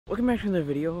Welcome back to another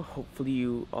video.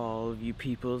 Hopefully all of you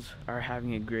peoples are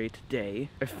having a great day.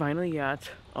 I finally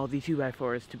got all the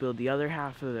 2x4s to build the other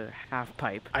half of the half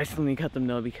pipe. I still need to cut them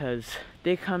though because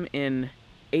they come in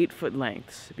 8-foot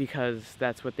lengths because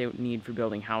that's what they need for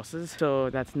building houses. So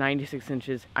that's 96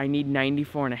 inches. I need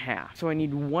 94.5. So I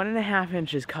need 1.5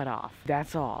 inches cut off.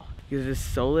 That's all. Because there's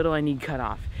so little I need cut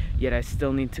off. Yet I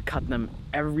still need to cut them,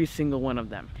 every single one of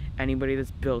them. Anybody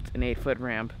that's built an 8-foot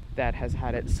ramp that has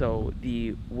had it so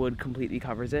the wood completely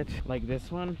covers it, like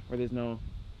this one where there's no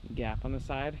gap on the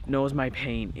side, knows my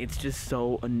pain. It's just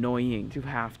so annoying to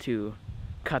have to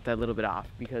cut that little bit off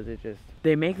because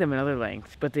they make them in other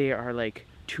lengths, but they are like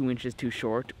 2 inches too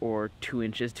short or 2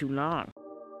 inches too long.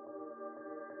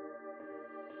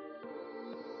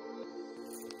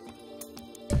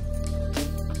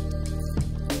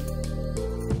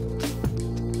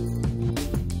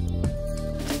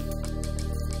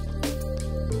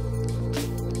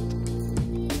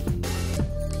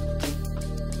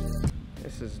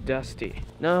 Is dusty.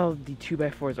 Now the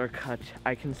 2x4s are cut,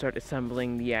 I can start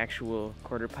assembling the actual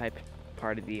quarter pipe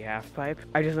part of the half pipe.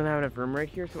 I just don't have enough room right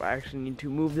here, so I actually need to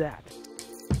move that.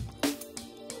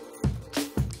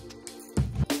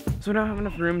 So now I have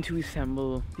enough room to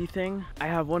assemble the thing. I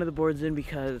have one of the boards in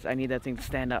because I need that thing to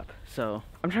stand up. So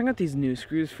I'm trying out these new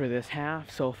screws for this half.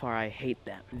 So far I hate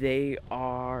them. They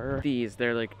are these.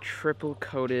 They're like triple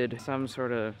coated some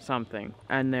sort of something.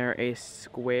 And they're a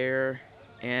square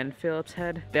and Phillips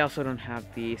head. They also don't have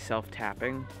the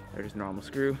self-tapping. They're just normal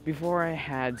screw. Before I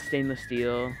had stainless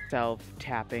steel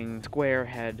self-tapping square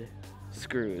head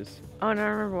screws. Oh, no, I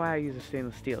remember why I used a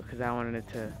stainless steel, because I wanted it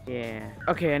to, yeah.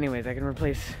 Okay, anyways, I can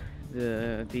replace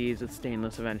these with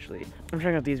stainless eventually. I'm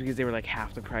trying out these because they were like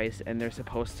half the price and they're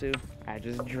supposed to, I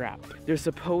just dropped. They're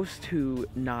supposed to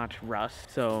not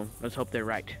rust, so let's hope they're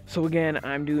right. So again,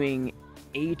 I'm doing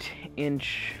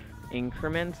 8-inch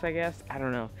increments, I guess. I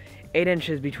don't know. 8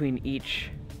 inches between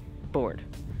each board,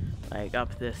 like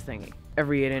up this thingy.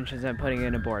 Every 8 inches I'm putting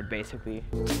in a board, basically.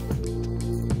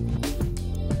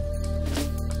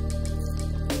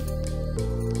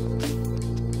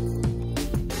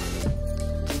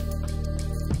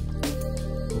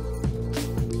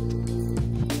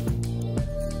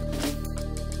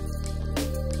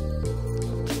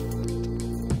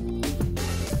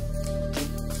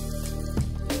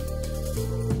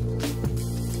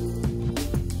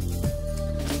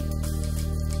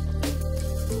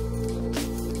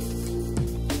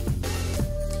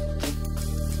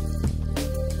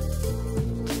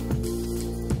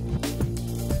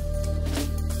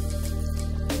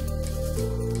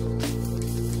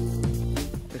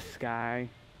 Sky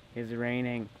is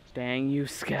raining. Dang you,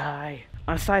 sky.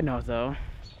 On a side note though,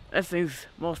 this thing's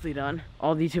mostly done.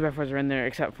 All the 2x4s are in there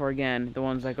except for, again, the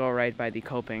ones that go right by the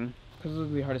coping, because those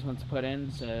are the hardest ones to put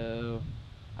in, so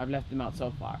I've left them out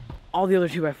so far. All the other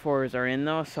 2x4s are in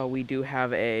though, so we do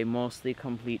have a mostly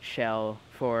complete shell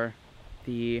for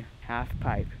the half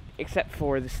pipe. Except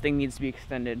for this thing needs to be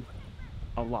extended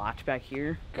a lot back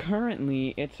here.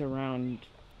 Currently it's around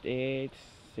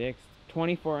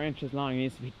 24 inches long. It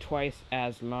needs to be twice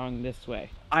as long this way.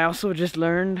 I also just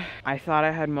learned, I thought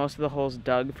I had most of the holes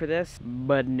dug for this,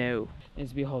 but no. There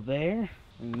needs to be a hole there,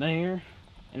 and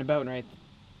about right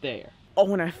there.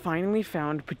 Oh, and I finally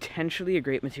found potentially a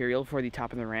great material for the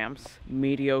top of the ramps.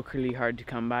 Mediocrely hard to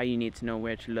come by. You need to know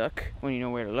where to look. When you know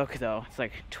where to look though, it's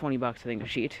like 20 bucks I think a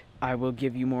sheet. I will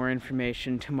give you more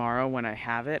information tomorrow when I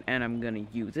have it and I'm gonna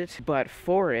use it. But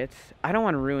for it, I don't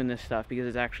want to ruin this stuff because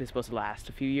it's actually supposed to last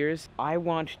a few years. I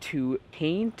want to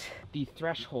paint the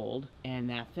threshold and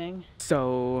that thing.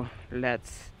 So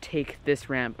let's take this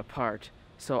ramp apart.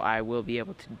 So I will be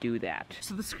able to do that.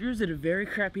 So the screws did a very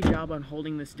crappy job on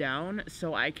holding this down,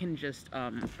 so I can just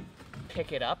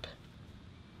pick it up.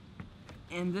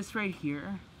 And this right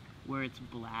here, where it's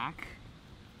black,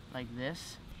 like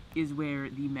this, is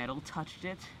where the metal touched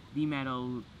it. The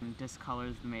metal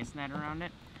discolors the masonite around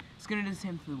it. It's gonna do the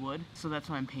same to the wood, so that's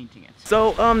why I'm painting it.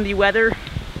 So the weather,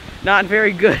 not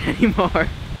very good anymore.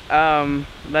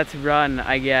 Let's run,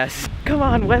 I guess. Come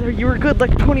on, weather, you were good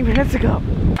like 20 minutes ago.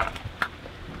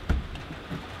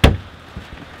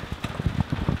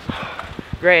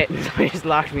 Great, somebody just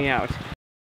locked me out.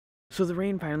 So the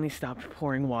rain finally stopped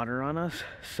pouring water on us,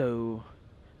 so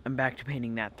I'm back to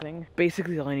painting that thing.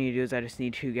 Basically all I need to do is I just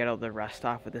need to get all the rust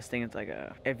off with this thing. It's like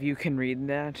if you can read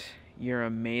that, you're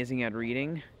amazing at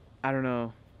reading. I don't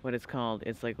know what it's called.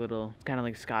 It's like little, kind of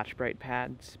like Scotch-Brite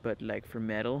pads, but like for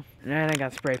metal. And then I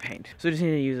got spray paint. So I just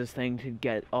need to use this thing to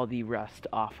get all the rust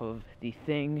off of the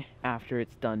thing after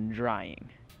it's done drying.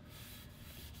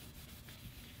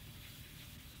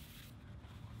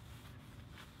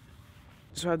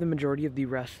 So I have the majority of the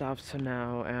rest off, so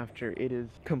now after it is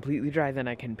completely dry, then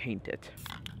I can paint it.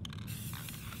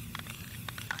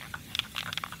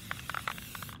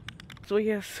 So I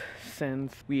guess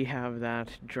since we have that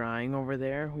drying over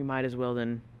there, we might as well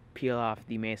then peel off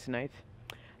the masonite.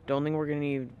 Don't think we're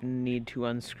gonna need to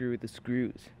unscrew the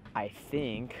screws. I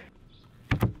think.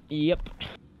 Yep.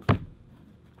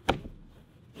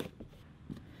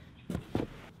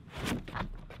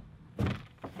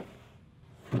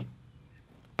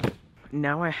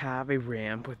 Now I have a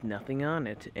ramp with nothing on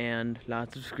it and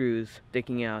lots of screws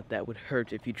sticking out that would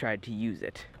hurt if you tried to use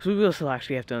it. So we will still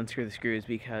actually have to unscrew the screws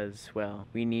because, well,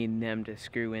 we need them to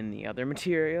screw in the other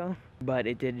material, but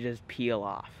it did just peel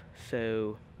off.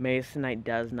 So masonite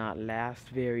does not last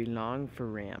very long for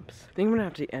ramps. I think I'm gonna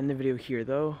have to end the video here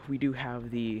though. We do have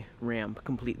the ramp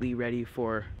completely ready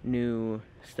for new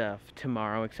stuff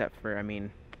tomorrow, except for, I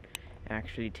mean,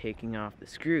 actually taking off the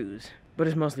screws. But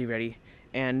it's mostly ready.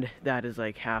 And that is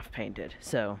like half painted.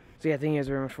 So yeah, thank you guys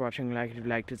very much for watching. Like it if you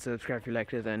liked it, subscribe if you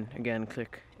liked it, and again,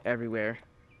 click everywhere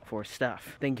for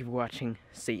stuff. Thank you for watching.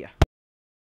 See ya.